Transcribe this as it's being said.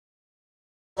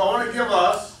So I want to give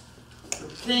us the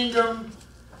Kingdom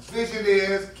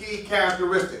Visionaries' key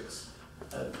characteristics.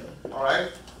 Okay. All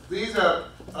right? These are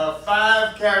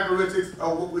 5 characteristics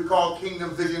of what we call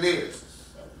Kingdom Visionaries.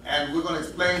 And we're going to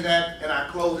explain that in our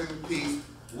closing piece,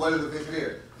 what is a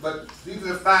visionary. But these are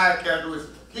the 5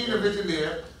 characteristics. Kingdom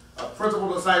Visionary, a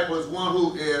principal disciple, is one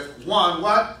who is, one,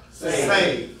 what?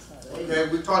 Saved. Okay,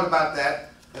 we talked about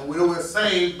that. And we know we're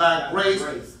saved by grace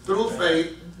through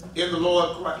faith in the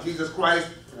Lord Jesus Christ,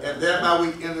 and thereby we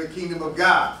enter the kingdom of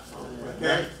God.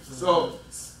 Okay? So,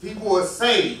 people are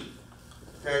saved.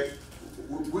 Okay?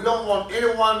 We don't want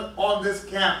anyone on this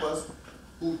campus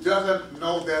who doesn't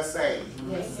know they're saved.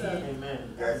 Yes, sir.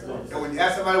 Amen. Okay? And when you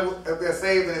ask somebody if they're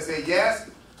saved and they say yes,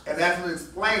 and ask them to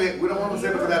explain it, we don't want to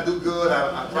say because I do good,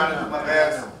 I'm trying to do my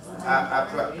best.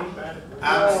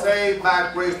 I'm saved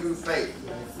by grace through faith.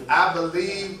 I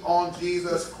believe on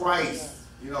Jesus Christ.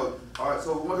 You know, all right,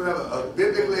 so we want to have a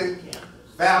biblically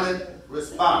valid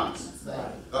response.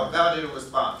 A validated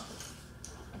response.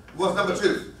 What's number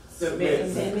 2?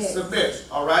 Submit. Submit,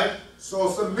 all right? So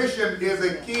submission is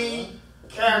a key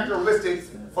characteristic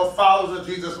for followers of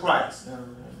Jesus Christ.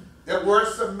 That word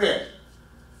submit,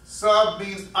 sub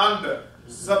means under.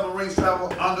 Submarines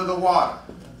travel under the water.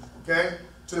 Okay?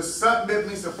 To submit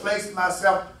means to place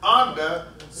myself under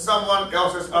someone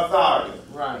else's authority.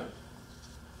 Right.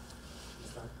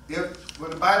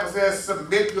 When the Bible says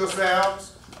submit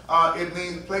yourselves, it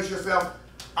means place yourself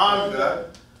under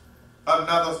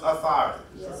another's authority.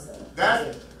 Yes, sir.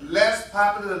 That's less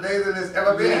popular today than it's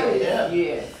ever been.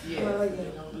 Yeah.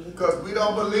 Because we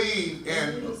don't believe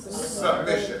in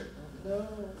submission. No.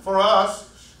 For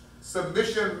us,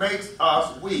 submission makes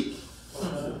us weak.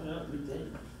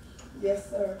 Yes,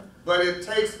 sir. But it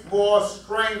takes more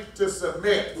strength to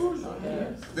submit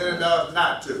than it does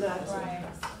not to. Not right.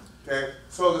 Okay?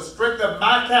 So the strength of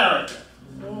my character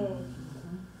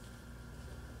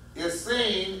is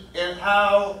seen in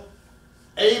how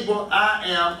able I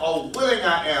am or willing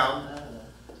I am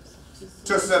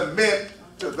to submit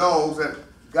to those that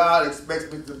God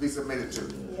expects me to be submitted to.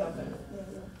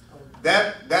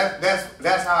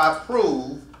 That's how I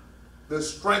prove the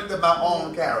strength of my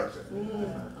own character.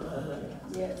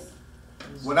 Yes.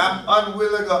 When I'm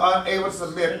unwilling or unable to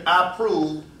submit, I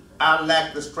prove I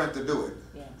lack the strength to do it.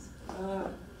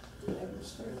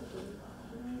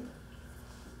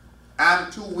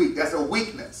 I'm too weak. That's a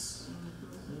weakness,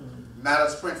 not a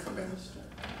strength for me.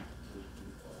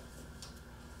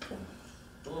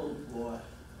 Oh boy.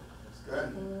 Okay?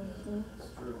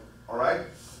 All right?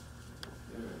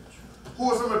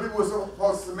 Who are some of the people we're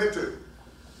supposed to submit to?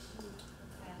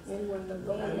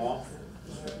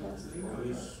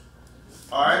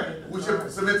 All right? We should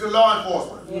submit to law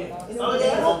enforcement.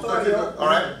 All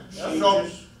right? So,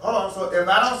 hold on. So if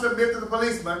I don't submit to the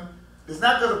policeman, it's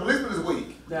not because the policeman is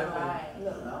weak.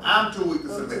 I'm too weak to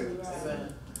submit.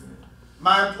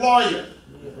 My employer.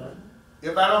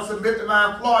 If I don't submit to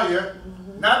my employer,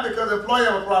 not because the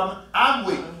employer has a problem, I'm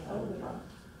weak.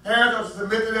 Parents don't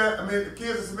submit to the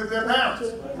kids to submit to their parents.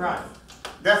 Right.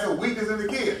 That's a weakness in the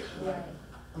kid.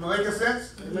 Am I making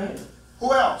sense? Amen.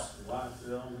 Who else?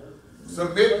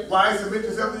 Submit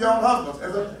yourself to your own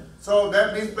husband. So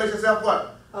that means place yourself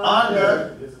what?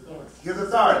 Under his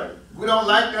authority. We don't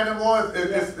like that anymore.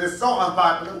 It's so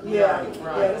unpopular.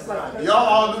 Y'all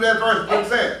all do that verse. What I'm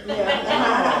saying.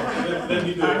 Let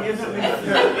me do it.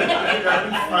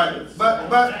 Right. But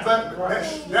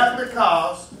that's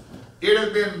because it has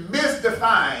been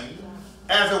misdefined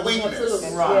as a weakness.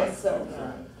 Yes, sir.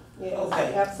 Yes,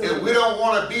 Okay. absolutely. And we don't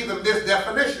want to be the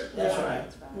misdefinition. That's right.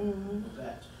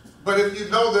 But if you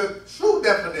know the true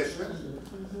definition,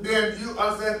 then you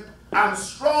understand I'm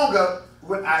stronger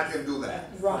when I can do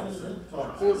that. Right.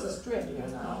 There's a strength.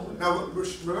 Now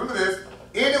remember this,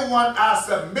 anyone I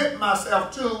submit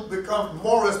myself to becomes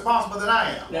more responsible than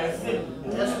I am. That's it.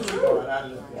 That's true.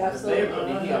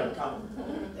 Absolutely.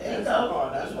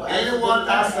 Anyone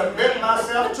I submit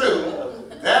myself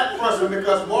to, that person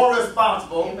becomes more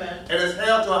responsible and is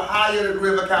held to a higher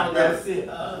degree of accountability.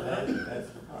 That's it. That's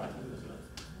the part.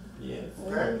 Yes.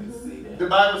 Okay? The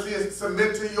Bible says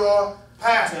submit to your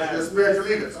pastors, your spiritual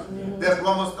leaders. That's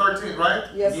Romans 13, right?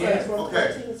 Yes, Yes. sir.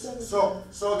 Okay.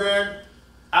 So then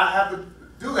I have to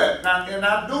do that. Now, in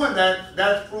not doing that,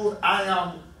 that proves I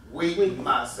am weak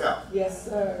myself. Yes,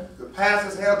 sir. The pastor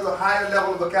is held to a higher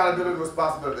level of accountability and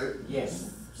responsibility. Yes.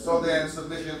 So then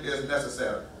submission is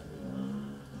necessary.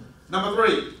 Number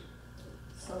 3,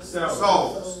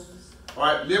 souls. All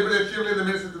right, liberty and cheerfully in the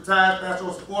ministry of tithes,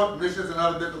 pastoral support, missions, and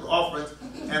other biblical offerings,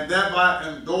 and thereby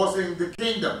endorsing the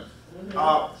kingdom.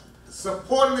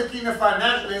 Supporting the kingdom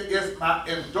financially is my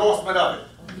endorsement of it.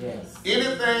 Yes.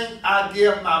 Anything I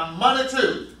give my money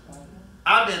to,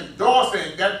 I'm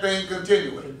endorsing that thing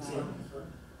continually.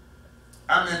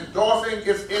 I'm endorsing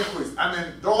its increase. I'm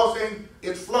endorsing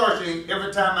its flourishing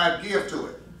every time I give to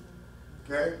it.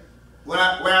 Okay? When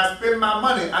I spend my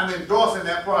money, I'm endorsing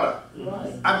that product.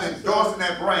 Right. I'm endorsing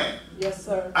that brand. Yes,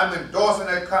 sir. I'm endorsing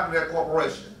that company, that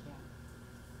corporation.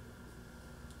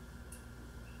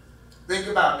 Think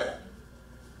about that.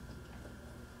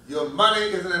 Your money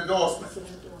is an endorsement. It's an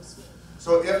endorsement.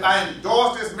 So if I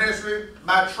endorse this ministry,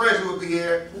 my treasure will be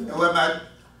here. And where my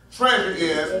treasure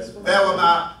is, there will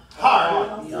my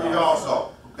heart be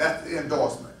also. That's the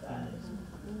endorsement.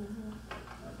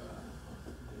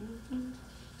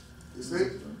 You see?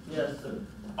 Yes, sir.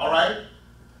 All right?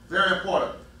 Very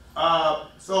important.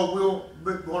 So we'll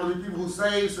want to be people who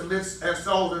save, submit, and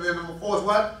souls. And then number 4 is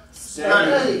what?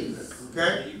 Studies.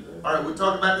 Okay? All right, we'll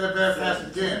talk about that very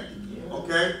fast again.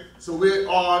 Okay? So we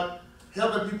are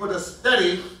helping people to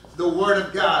study the Word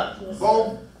of God,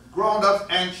 both grown-ups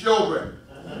and children.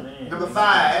 Number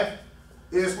 5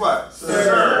 is what?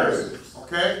 Serve.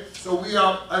 Okay? So we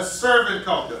are a serving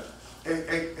culture.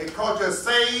 A culture of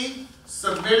saved,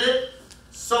 submitted,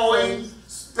 sowing,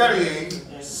 studying,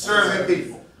 serving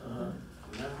people.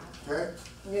 Okay?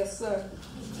 Yes, sir.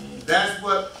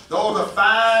 Those are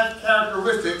 5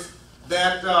 characteristics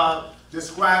that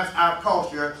describes our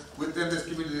culture within this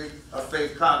community of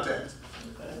faith context.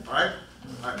 All right?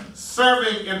 All right.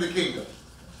 Serving in the kingdom.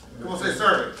 Come on, say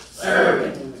serving.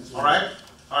 Serving. All right?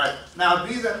 All right. Now,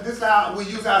 this is how we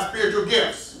use our spiritual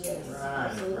gifts. Yes.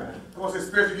 Right. Come on, say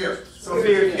spiritual gifts. So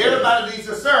Spiritual everybody needs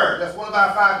to serve. That's one of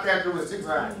our 5 characteristics.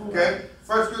 Right. Okay?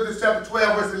 1 Corinthians chapter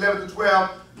 12, verse 11 to 12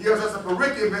 gives us a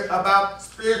curriculum about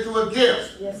spiritual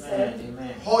gifts. Yes, sir.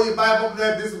 Amen. Hold your Bible open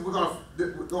there. We're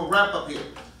gonna wrap up here.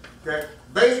 Okay?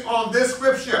 Based on this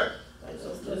scripture,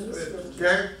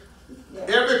 okay? Yeah.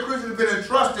 Every Christian has been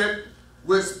entrusted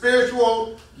with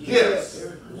spiritual gifts.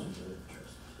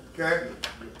 Okay?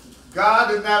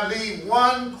 God did not leave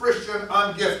one Christian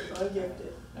ungifted.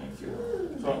 Ungifted. Thank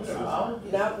you.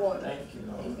 Not one. Thank you,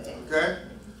 Lord. Okay?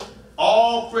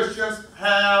 All Christians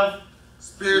have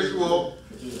spiritual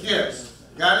gifts.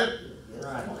 Got it?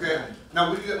 Right. Okay.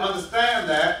 Now we need to understand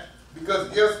that because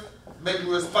gifts make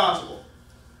you responsible.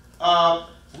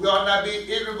 We ought not be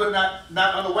ignorant but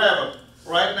not unaware of it.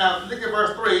 Right now, look at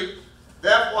verse 3.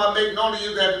 Therefore I make known to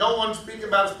you that no one speaking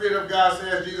by the Spirit of God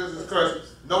says Jesus is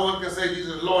Christ. No one can say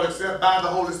Jesus is Lord except by the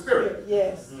Holy Spirit.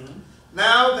 Yes.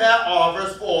 Now there are,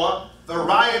 verse 4,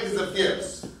 varieties of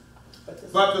gifts,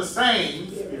 but the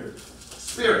same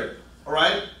Spirit. All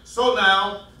right? So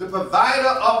now, the provider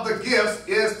of the gifts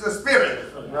is the Spirit.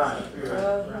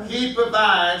 Right. He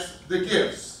provides the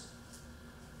gifts.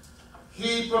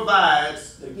 He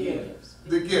provides The gifts.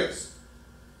 the gifts.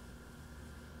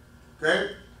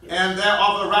 Okay? And there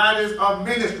are varieties of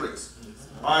ministries.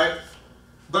 All right?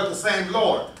 But the same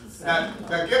Lord. Now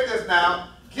get this now.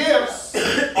 Gifts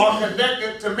are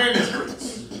connected to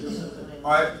ministries.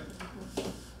 All right?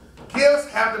 Gifts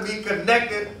have to be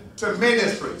connected to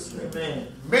ministries. Amen.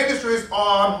 Ministries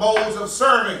are modes of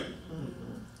serving.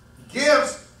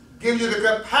 Gifts give you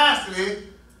the capacity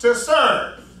to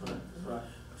serve.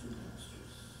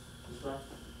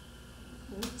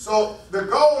 So the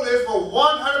goal is for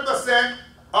 100%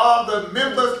 of the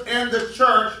members in the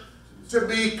church to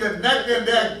be connecting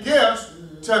their gifts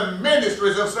to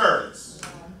ministries of service.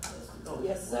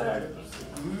 Yes, sir.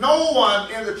 No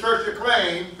one in the church should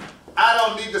claim, I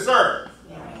don't need to serve.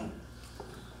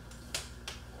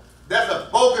 That's a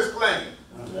bogus claim.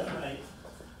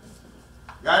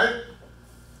 Got it?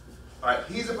 All right.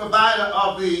 He's a provider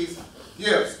of these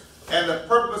gifts, and the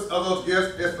purpose of those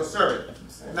gifts is for serving.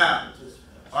 Now,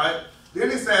 all right. Then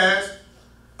he says,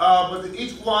 but to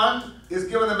each one is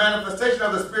given the manifestation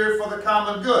of the Spirit for the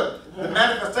common good. The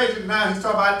manifestation now he's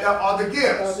talking about are the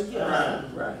gifts.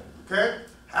 Right. Okay?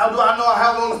 How do I know I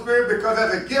have the Holy Spirit? Because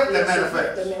there's a gift that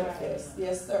manifests. The manifest.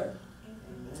 Yes, sir.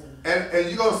 And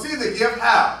you're going to see the gift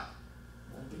how?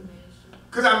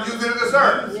 Because I'm using it to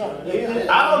serve. Yeah.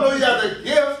 I don't know you have the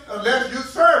gift unless you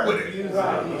serve with it.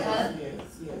 Right.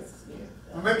 Yes.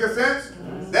 Making sense?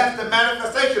 That's the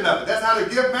manifestation of it. That's how the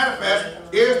gift manifests,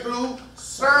 is through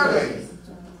serving.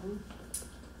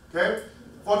 Okay?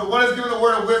 For the one is given the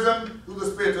word of wisdom through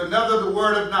the Spirit, to another the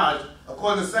word of knowledge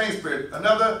according to the same Spirit,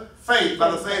 another faith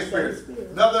by the same Spirit,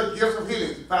 another gifts of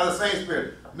healing by the same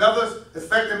Spirit, another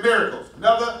effective miracles,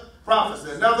 another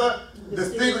prophecy, another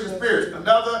distinguishing spirits,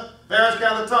 another various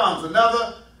kinds of tongues,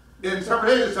 another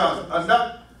interpretation of tongues,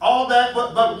 another, all that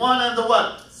but one and the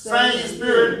what? Same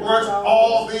Spirit works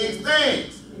all these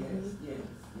things.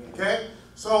 Okay?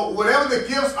 So whatever the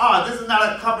gifts are, this is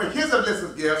not a comprehensive list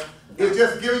of gifts. It's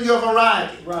just giving you a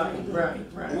variety.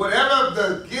 Right. Whatever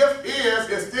the gift is,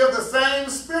 it's still the same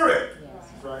Spirit.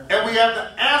 Right. And we have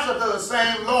to answer to the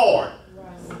same Lord.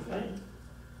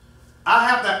 I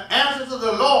have to answer to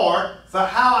the Lord for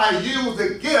how I use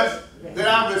the gifts that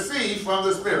I've received from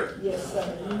the Spirit. Yes,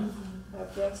 sir. I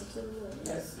have to answer to the Lord.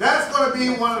 Yes. That's going to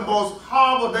be one of the most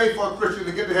horrible days for a Christian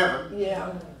to get to heaven.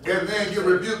 Yeah. And then get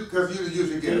rebuked because you didn't use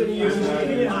your You gift. didn't use your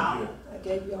gift. Wow. I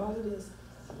gave you all of this.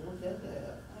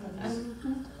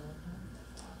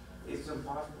 It's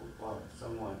impossible for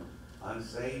someone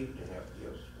unsaved to have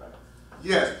gifts, right?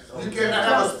 Yes, you cannot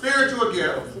have a spiritual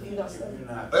gift If you're not If saved. you're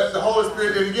not, that the Holy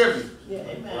Spirit didn't give you.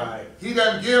 Yeah. right. He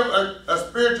doesn't give a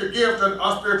spiritual gift to an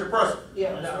unspiritual person.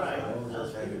 Yeah. I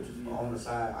was say, on the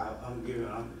side, I'm giving,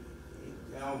 I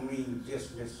don't mean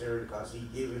just necessarily because he's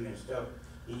giving and stuff,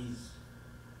 he's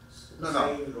No.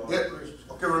 saved or Yeah. Christian.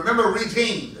 Okay, remember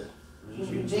redeemed.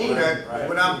 Redeemed. Okay? Right.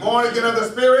 When I'm born again of the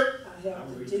Spirit, I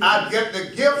have to. I get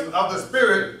the gift of the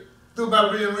Spirit through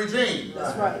my being redeemed.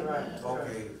 That's right.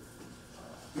 Okay.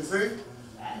 You see?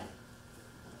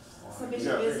 So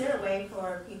Bishop, is there a way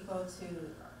for people to,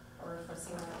 or for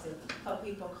someone to help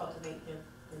people cultivate their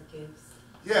gifts?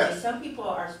 Like Yes. some people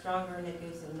are stronger in their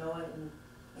gifts and know it and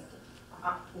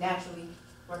naturally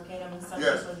work in them, and some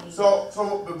Yes. people need. So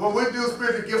when we do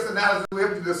spiritual gifts analysis, we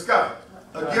have to discover.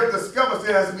 A gift discovered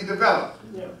still has to be developed.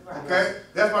 Yeah. Right. Okay?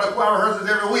 That's why the choir rehearses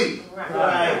every week.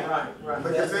 Right.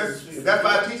 Make sense? That's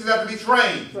why teachers have to be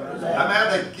trained. I might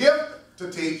have the gift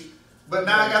to teach, but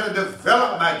now I got to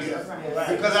develop my gift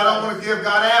because I don't want to give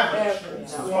God average. Average.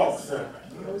 False, Yes. sir.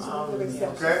 Those are good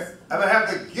exceptions. Okay? I might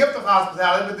have the gift of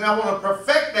hospitality, but then I want to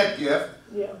perfect that gift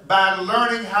Yeah. by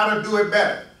learning how to do it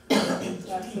better.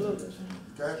 Absolutely.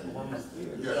 Okay?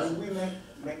 Yes. Should we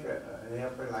make an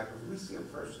effort, like if we see a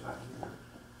person out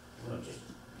here, just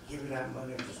giving out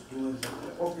money, just doing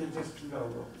something, okay, just,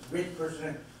 a rich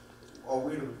person, or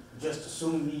we just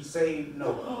assume he's saved?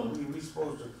 No, we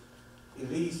supposed to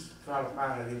at least try to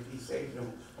find out if he's saved.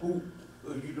 Who,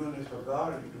 are you doing this for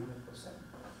God or are you doing it for Satan?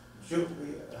 Should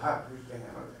we, how do we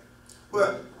handle that?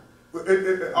 Well,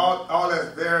 all that's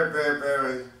very, very,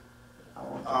 very, I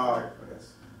want to check for this.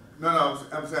 no,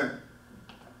 I'm saying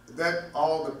that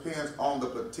all depends on the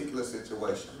particular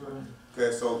situation.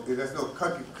 Okay, so there's no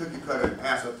cookie cutter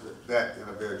answer to that in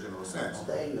a very general sense.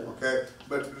 Okay,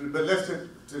 but let's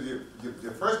to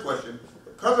your first question.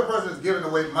 Because a person is giving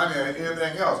away money or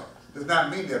anything else does not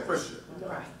mean they're a Christian.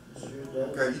 Right.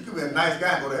 Okay, you can be a nice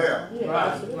guy and go to hell.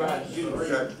 Yeah.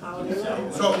 Okay,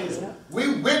 Hallelujah. so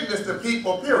we witness to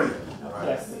people, period.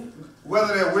 Yes.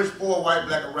 Whether they're rich, poor, white,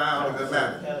 black, or brown, it doesn't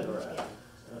matter.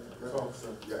 False, sir.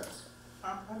 Yes.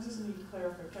 I just need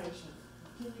clarification.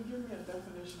 Can you give me a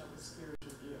definition of a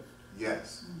spiritual gift?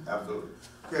 Yes, absolutely.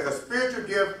 Okay, a spiritual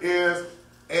gift is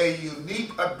a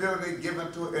unique ability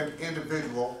given to an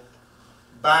individual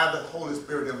by the Holy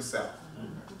Spirit himself.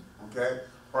 Okay?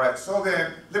 All right, so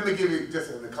then, let me give you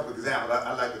just a couple of examples.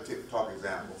 I like to talk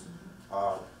examples.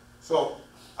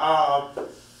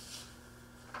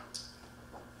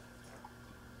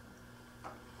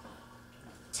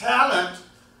 Talent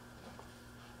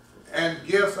and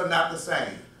gifts are not the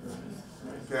same.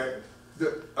 Okay?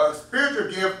 A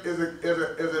spiritual gift is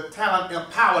a talent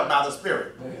empowered by the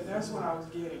Spirit. Okay, that's what I was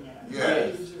getting at. Yeah. I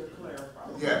needed you to clarify.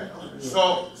 Yeah.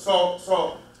 So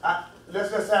let's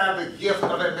just have the gift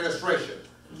of administration.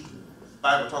 The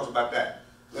Bible talks about that.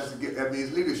 That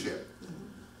means leadership.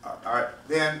 All right.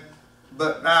 Then,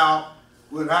 but now,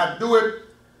 when I do it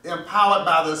empowered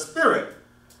by the Spirit,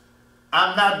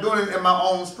 I'm not doing it in my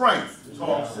own strength.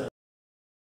 False, sir.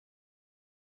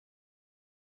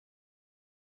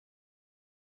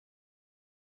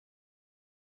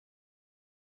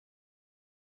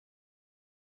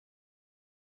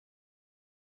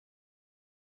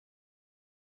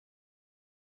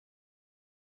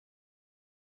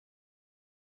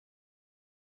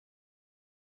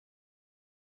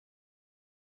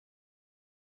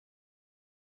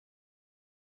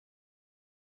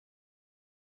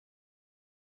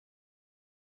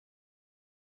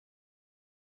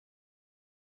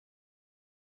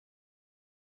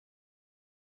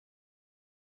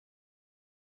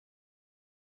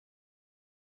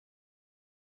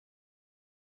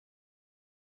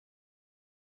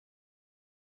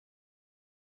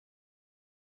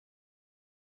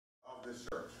 Of this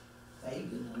church.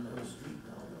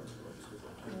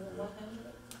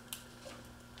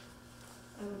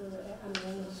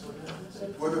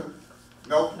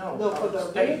 No? No, for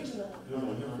the original.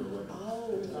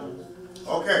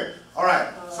 Oh. Okay. All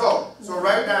right. So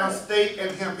write down state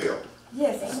and Hemphill.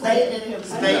 Yes.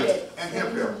 State and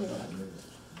Hemphill.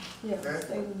 Yeah, Okay.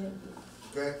 stay with him.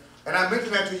 Okay? And I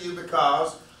mention that to you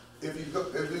because if you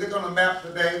look on the map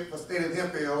today for State of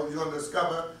Hemphill, you're going to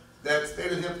discover that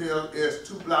State of Hemphill is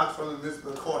 2 blocks from the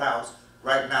municipal courthouse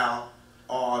right now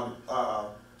on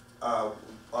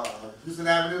Houston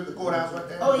Avenue, the courthouse right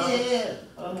there. Oh, yeah.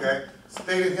 Okay?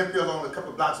 State of Hemphill only a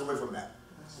couple blocks away from that.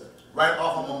 Right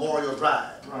off of Memorial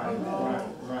Drive.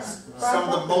 Right. Some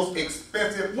of the most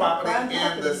expensive property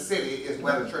in the city is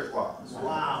where the church was.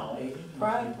 Wow.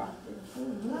 Prime property.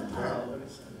 Mhm.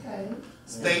 Okay.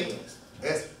 State,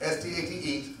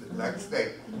 S-T-A-T-E, like the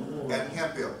state, and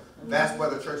Hemphill. That's where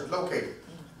the church is located.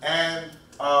 And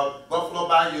Buffalo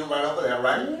Bayou right over there,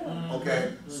 right? Yeah.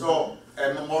 Okay, so,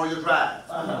 and Memorial Drive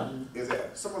is there.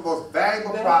 Some of the most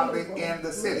valuable Valuable. property in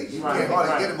the city. You can't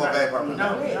hardly get more valuable property.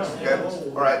 No.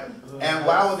 Okay, all right. And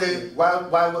why would they,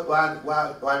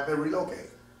 why they relocate?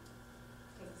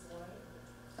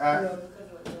 Huh?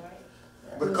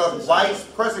 Because whites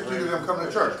persecuted them coming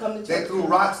to church. Come to They church. threw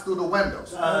rocks through the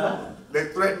windows. They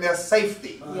threatened their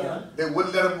safety. Yeah. They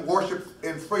wouldn't let them worship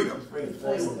in freedom.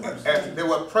 And they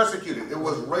were persecuted. It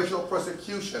was racial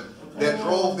persecution that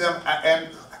drove them, and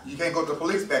you can't go to the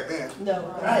police back then. No.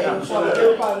 Right.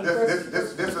 Everybody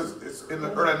This is in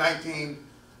the early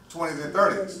 1920s and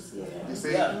 30s. Yeah. You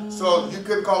see? Yeah. So you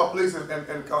couldn't call the police and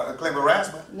claim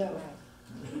harassment. No.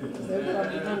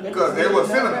 Because they were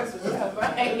cinnamon. Yeah.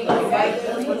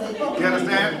 You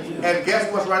understand? And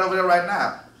guess what's right over there right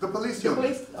now? The police The union.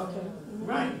 police, okay.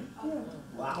 Right. Yeah.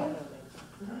 Wow.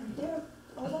 Yeah.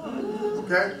 Oh, wow.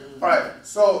 Okay? All right.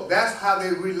 So that's how they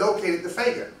relocated the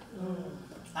Fagan.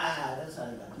 That's how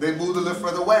you got it. They moved a little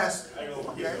further west.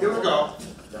 Okay, here we go.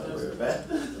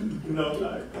 No,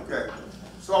 Okay.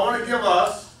 So I want to give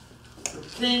us the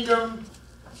Kingdom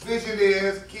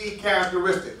Visionaries' key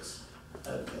characteristics.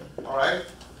 Okay. All right?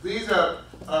 These are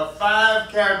 5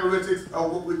 characteristics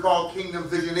of what we call Kingdom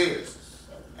Visionaries.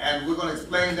 And we're going to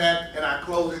explain that in our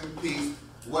closing piece,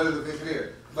 what is a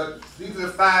visionary. But these are the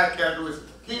 5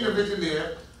 characteristics. Kingdom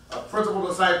Visionary, a principal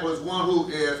disciple, is one who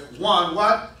is, one,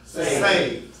 what?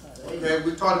 Saved. Okay,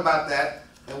 we talked about that.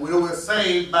 And we know we're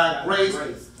saved by grace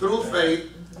through faith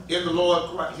in the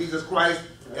Lord Jesus Christ,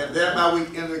 and thereby we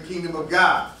enter the kingdom of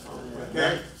God.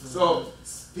 Okay? So,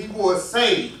 people are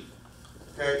saved.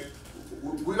 Okay?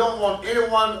 We don't want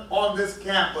anyone on this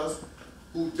campus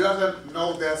who doesn't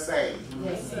know they're saved.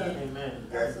 Yes, sir. Amen.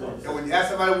 Okay? And when you ask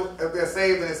somebody if they're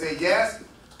saved and they say yes,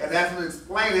 and ask them to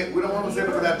explain it, we don't want to say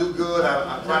because I do good,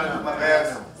 I'm trying to do my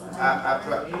best.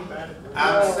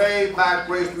 I'm saved by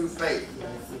grace through faith.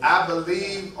 I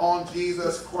believe on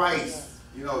Jesus Christ.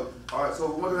 You know, all right,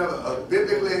 so we want to have a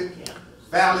biblically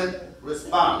valid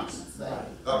response.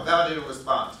 A validated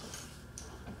response.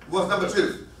 What's number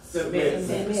 2?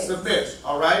 Submit. Submit,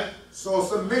 all right? So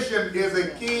submission is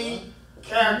a key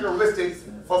characteristic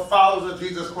for followers of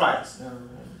Jesus Christ.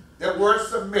 That word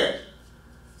submit,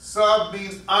 sub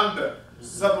means under.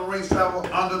 Submarines travel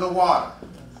under the water.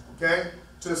 Okay?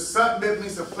 To submit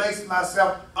means to place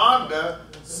myself under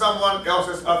someone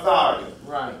else's authority.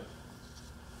 Right.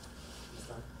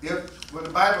 When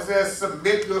the Bible says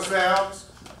submit yourselves,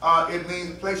 it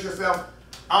means place yourself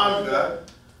under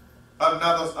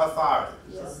another's authority.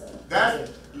 Yes, sir.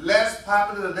 That's less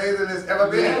popular today than it's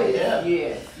ever been. Yeah. Oh,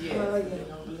 yeah.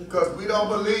 Because we don't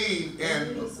believe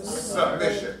in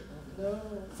submission. No.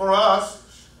 For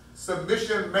us,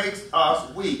 submission makes us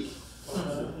weak.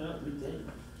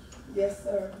 Yes,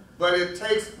 sir. But it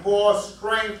takes more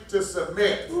strength to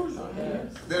submit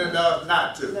than it does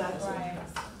not to. Not Right.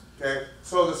 Okay?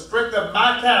 So the strength of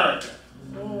my character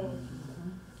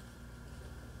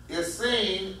is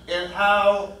seen in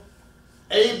how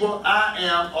able I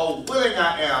am or willing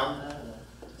I am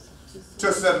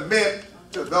to submit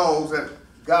to those that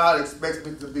God expects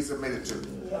me to be submitted to.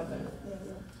 Yeah.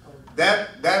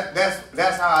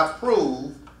 That's how I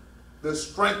prove the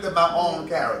strength of my own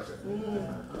character.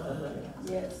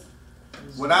 Yes.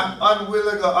 When I'm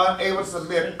unwilling or unable to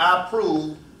submit, I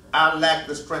prove I lack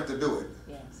the strength to do it.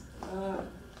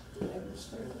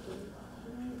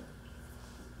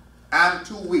 I'm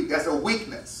too weak. That's a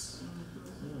weakness,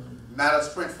 not a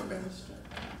strength for me.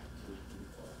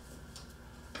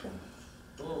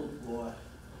 Oh boy.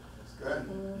 Okay?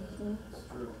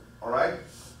 All right?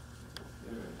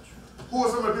 Who are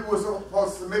some of the people we're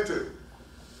supposed to submit to?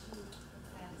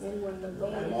 Anyone that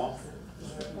goes.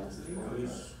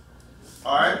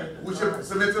 All right? We should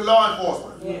submit to law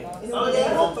enforcement.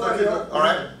 All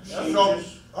right? So,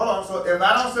 hold on. So if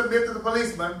I don't submit to the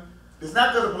policeman, it's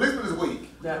not because the policeman is weak.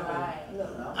 Right.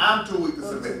 I'm too weak to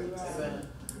submit.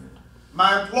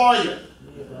 My employer.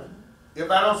 If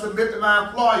I don't submit to my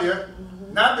employer,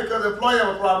 not because the employer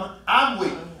has a problem, I'm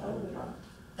weak.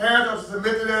 parents are to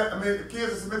submit to their, the kids are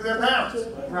to submit to their parents.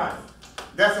 Right.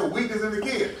 That's a weakness in the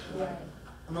kid. Right.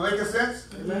 Am I making sense?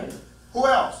 Amen. Who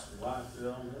else? Why sit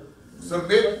on this?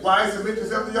 Submit, wives, submit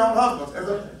yourself to your own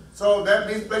husbands. So that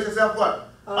means place yourself what?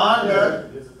 Under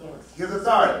It's authority. his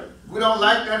authority. We don't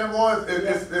like that anymore.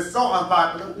 It's so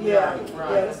unpopular. Yeah,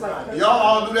 yeah, it's like. Y'all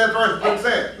all do that verse, what I'm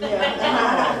saying.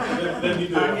 Yeah. Let me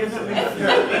do it.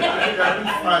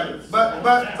 Right. But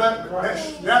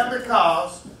that's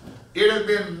because it has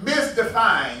been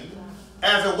misdefined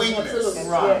as a weakness.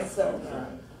 Absolutely, Right. yes, sir.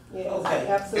 Yes, Okay. And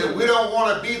absolutely. we don't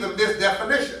want to be the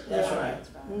misdefinition. That's right.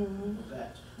 Mhm. Gotcha.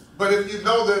 But if you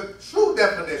know the true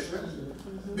definition,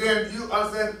 then you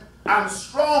understand I'm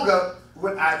stronger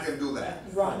when I can do that.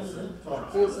 Right.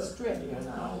 Gives us strength.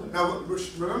 Now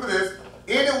remember this,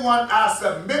 anyone I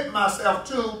submit myself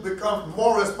to becomes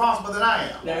more responsible than I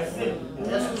am. That's it.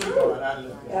 That's true.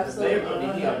 Absolutely.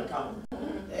 There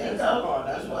you go.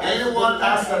 That's why. Anyone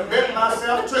I submit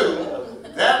myself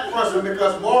to, that person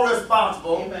becomes more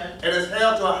responsible Amen. and is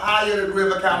held to a higher degree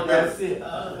of accountability. it.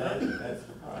 That's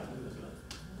the part.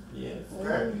 Yes.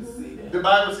 Okay? See that. The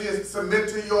Bible says submit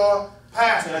to your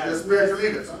pastors, your spiritual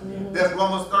leaders. That's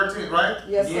Romans 13, right?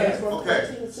 Yes, sir. Yeah. It's from Okay.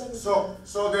 13 to 17.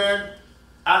 So then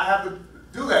I have to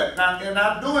do that. Now, in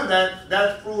not doing that,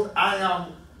 that proves I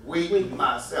am weak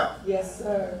myself. Yes,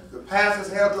 sir. The pastor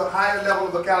is held to a higher level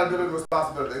of accountability and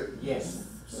responsibility. Yes.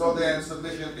 So then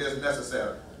submission is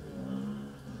necessary.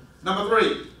 Number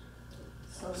 3,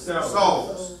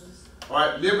 souls. All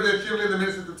right, liberty and cheerfully the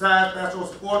ministry of tithes, pastoral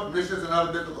support, missions, and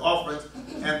other biblical offerings,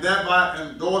 and thereby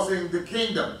endorsing the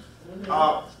kingdom.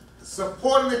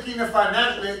 Supporting the kingdom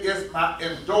financially is my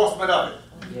endorsement of it.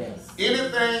 Yes.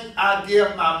 Anything I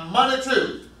give my money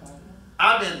to,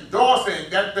 I'm endorsing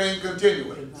that thing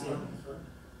continually.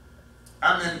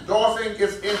 I'm endorsing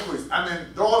its increase. I'm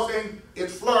endorsing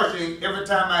its flourishing every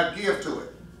time I give to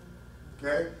it.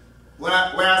 Okay? When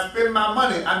I spend my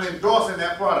money, I'm endorsing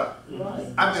that product. Right.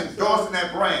 I'm endorsing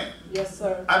that brand. Yes,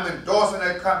 sir. I'm endorsing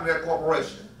that company, that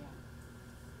corporation.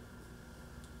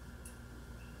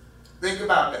 Think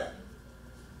about that.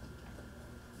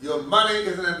 Your money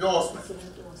is an endorsement. It's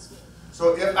an endorsement.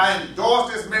 So if I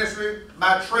endorse this ministry,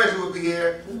 my treasure will be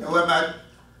here. And where my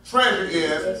treasure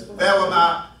is, there will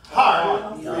my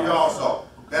heart be also.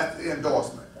 That's the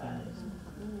endorsement.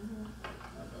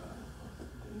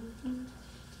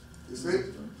 You see?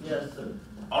 Yes, sir.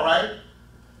 All right?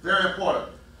 Very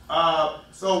important.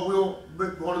 So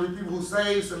we're going to be people who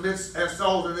save, submit, and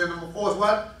souls. And then number 4 is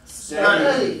what?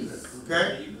 Studies.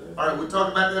 Okay? All right, we're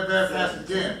talking about that very fast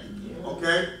again.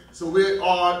 Okay? So we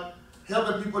are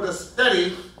helping people to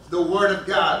study the Word of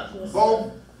God,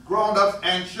 both grown-ups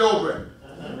and children.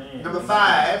 Number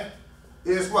 5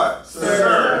 is what?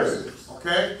 Serve.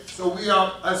 Okay? So we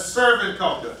are a serving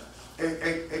culture.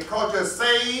 A culture of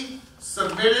saved,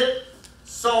 submitted,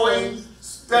 sowing,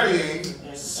 studying,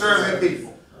 serving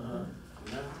people.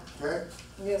 Okay?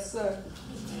 Yes, sir.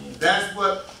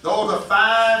 Those are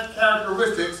 5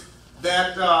 characteristics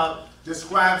that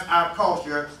describes our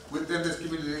culture within this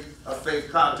community of faith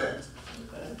context.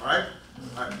 All right?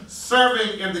 All right.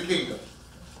 Serving in the kingdom.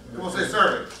 Come on, say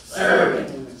serving.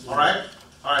 Serving. All right?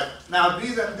 All right. Now,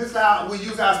 this is how we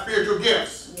use our spiritual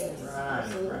gifts. Yes.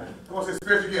 Right, right. Come on, say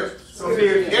spiritual gifts. So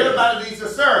Spiritual. everybody needs to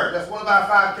serve. That's one of our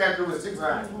 5 characteristics.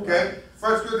 Right. Okay?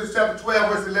 1 Corinthians chapter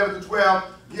 12, verse 11 to 12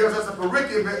 gives us a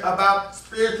curriculum about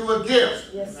spiritual gifts.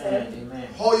 Yes, sir. Amen. Amen.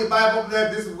 Hold your Bible open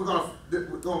there. We're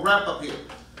gonna wrap up here.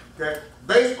 Okay?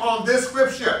 Based on this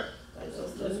scripture,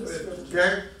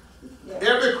 okay? Yeah.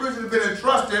 Every Christian has been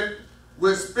entrusted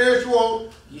with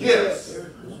spiritual gifts.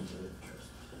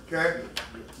 Okay?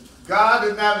 God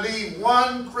did not leave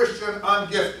one Christian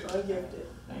ungifted. Ungifted.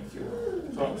 Thank you.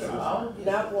 Lord.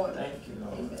 Not one. Thank you,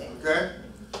 Lord. Okay?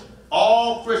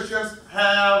 All Christians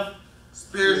have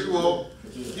spiritual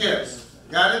gifts.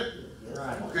 Got it?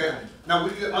 Right. Okay? Now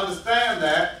we need to understand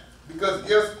that because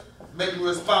gifts make you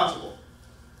responsible.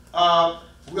 We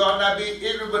ought not be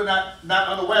ignorant but not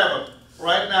unaware of it.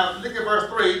 Right? Now look at verse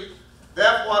 3.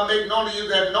 Therefore I make known to you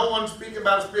that no one speaking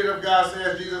by the Spirit of God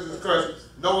says Jesus is Christ.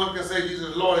 No one can say Jesus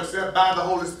is Lord except by the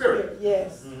Holy Spirit.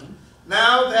 Yes.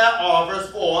 Now there are, verse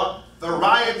 4,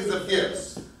 varieties of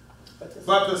gifts,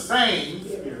 but the same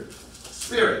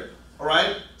Spirit. All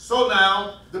right? So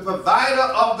now, the provider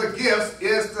of the gifts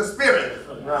is the Spirit.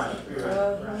 Right.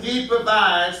 He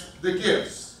provides the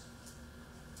gifts.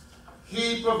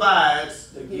 He provides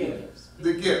The gifts.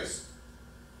 the gifts.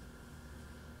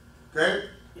 Okay?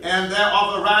 And there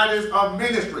are varieties of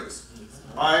ministries.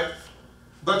 All right?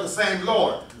 But the same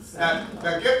Lord. Now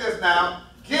get this now.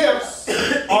 Gifts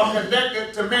are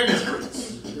connected to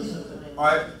ministries. All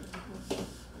right?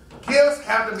 gifts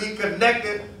have to be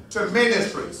connected to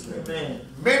ministries. Amen.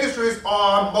 Ministries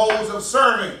are modes of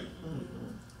serving.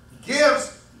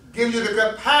 Gifts give you the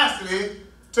capacity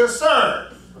to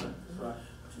serve. That's right.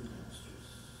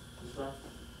 That's right.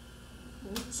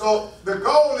 So the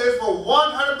goal is for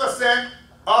 100%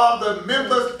 of the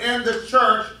members in the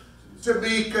church to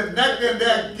be connecting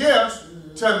their gifts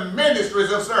to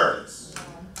ministries of service.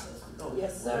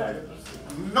 Yes, sir.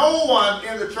 No one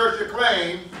in the church should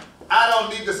claim, I don't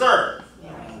need to serve.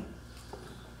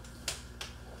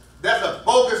 That's a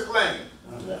bogus claim.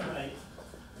 That's right.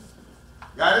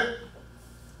 Got it?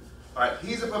 All right,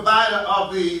 he's a provider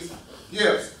of these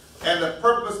gifts, and the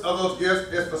purpose of those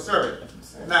gifts is for serving.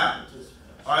 Now,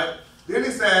 all right, then he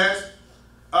says,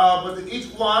 but to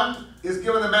each one is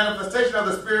given the manifestation of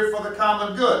the Spirit for the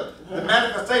common good. The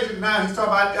manifestation now he's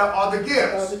talking about are the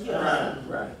gifts.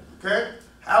 Right. Okay?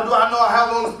 How do I know I have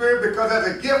the Holy Spirit? Because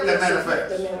there's a gift that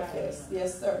manifests. The manifest.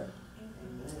 Yes, sir.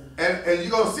 And you're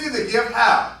going to see the gift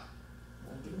how?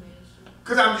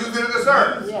 Because I'm using it to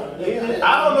serve. Yeah.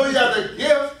 I don't know you have the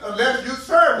gift unless you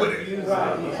serve with it.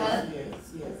 Right.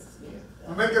 Yes.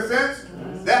 Making sense?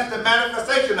 That's the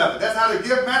manifestation of it. That's how the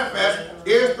gift manifests,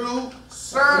 is through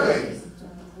serving.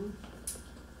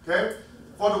 Okay?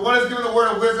 For the one is given the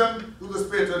word of wisdom through the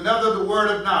Spirit, to another the word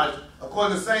of knowledge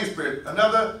according to the same Spirit,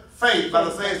 another faith by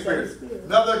the same Spirit,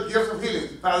 another gifts of healing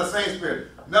by the same Spirit,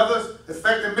 another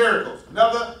effective miracles,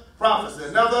 another prophecy,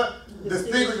 another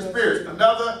distinguishing spirits,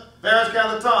 another various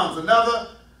kinds of tongues, another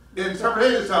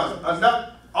interpretation of tongues,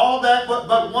 another, all that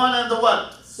but one and the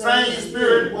what? Same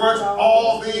Spirit works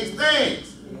all these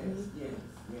things.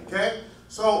 Okay?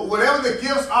 So whatever the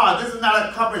gifts are, this is not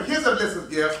a comprehensive list of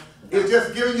gifts. It's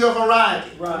just giving you a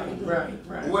variety.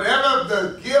 Right. Whatever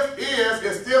the gift is,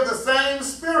 it's still the same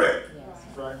Spirit.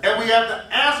 Right. And we have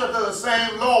to answer to the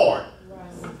same Lord.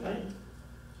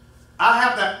 I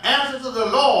have to answer to the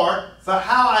Lord for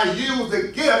how I use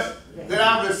the gifts that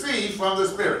I've received from the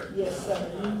Spirit. Yes, sir.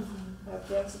 Have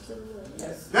to answer to the Lord.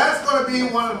 Yes. That's going to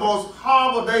be one of the most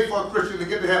horrible days for a Christian to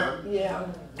get to heaven Yeah.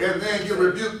 and then get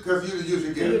rebuked because you didn't use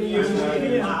your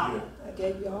gift. I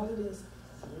gave you all of this.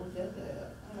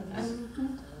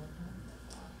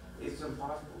 It's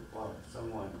impossible for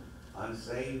someone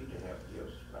unsaved to have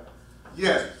gifts, right?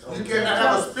 Yes, you cannot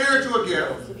have a spiritual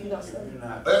gift If you're not If saved. you're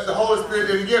not, unless the Holy Spirit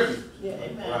didn't give you.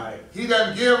 Yeah. right. He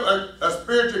doesn't give a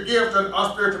spiritual gift to an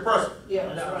unspiritual person.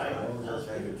 Yeah. That's right. I was gonna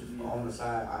say, on the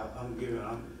side, I'm giving,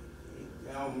 I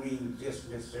don't mean just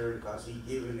necessarily because he's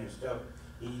giving and stuff,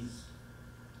 he's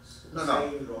No.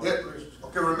 saved or Yeah. Christian.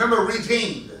 Okay, remember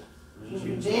redeemed.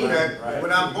 Redeemed. Okay? Right.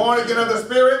 When I'm born again of the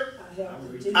Spirit, I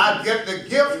have to. I get the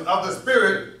gift of the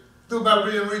Spirit through my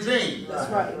being redeemed. That's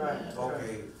right.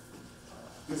 Okay.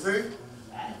 You see?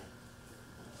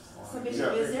 So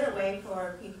Bishop, is there a way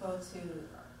for people to,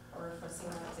 or for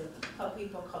someone to help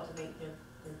people cultivate their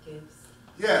gifts?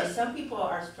 Like Yes. some people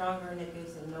are stronger in their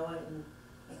gifts and know it and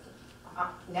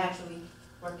naturally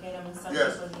work in them, and some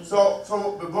Yes. people need. So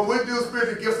when we do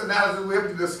spiritual gifts analysis, we have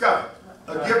to discover.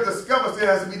 A gift discovered still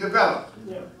has to be developed.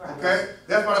 Yeah. Right. Okay?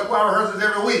 That's why the choir rehearsals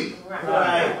every week.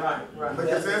 Right. Make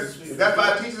sense? That's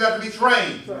why teachers have to be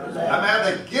trained. I have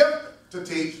the gift to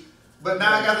teach, but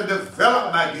now I got to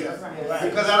develop my gift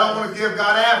because I don't want to give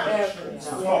God average. Average.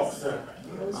 False. Yes.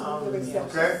 Those are good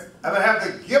exceptions. Okay? I'm going to have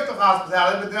the gift of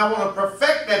hospitality, but then I want to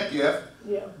perfect that gift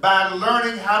Yeah. by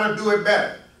learning how to do it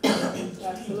better.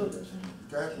 Absolutely.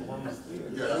 Okay?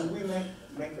 Yeah. Yes. We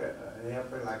make an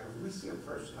effort, like if we see a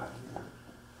person out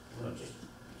here, just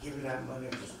giving out money,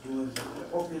 just doing something,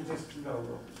 okay, just,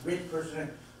 a rich person,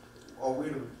 or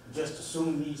we just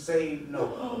assume he's saved,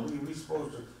 no, we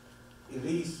supposed to at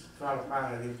least try to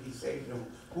find out if he's saved,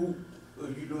 who, are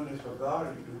you doing this for God, or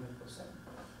are you doing this for something?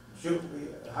 Should we,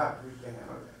 how we can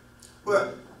handle that?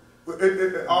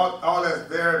 But all that's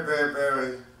very, very,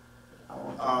 very, I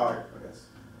want to pray for this.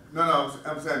 no,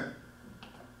 I'm saying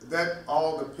that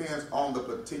all depends on the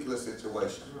particular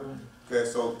situation. Okay,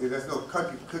 so there's no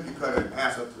cookie cutter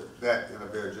answer to that in a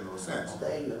very general sense.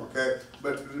 Okay,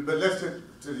 but let's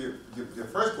get to your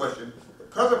first question.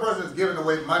 Because a person is giving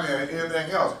away money or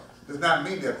anything else does not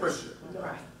mean they're Christian.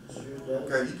 Right.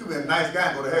 Okay, you can be a nice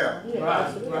guy and go to hell. Yeah.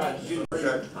 Right.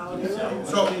 Okay, All day long.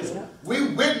 so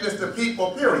we witness to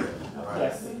people, period.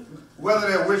 Yes. Whether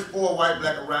they're which, poor, white,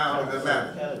 black, or brown, it doesn't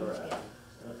matter.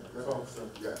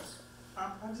 Yes.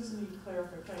 I just need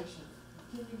clarification.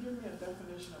 Can you give me a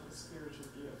definition of a spiritual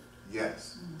gift?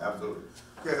 Yes, absolutely.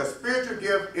 Okay, the spiritual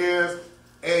gift is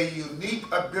a unique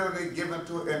ability given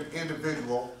to an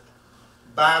individual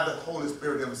by the Holy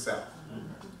Spirit himself.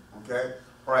 Okay?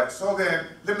 All right, so then,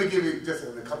 let me give you just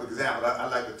a couple of examples. I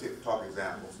like to talk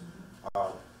examples.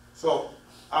 So,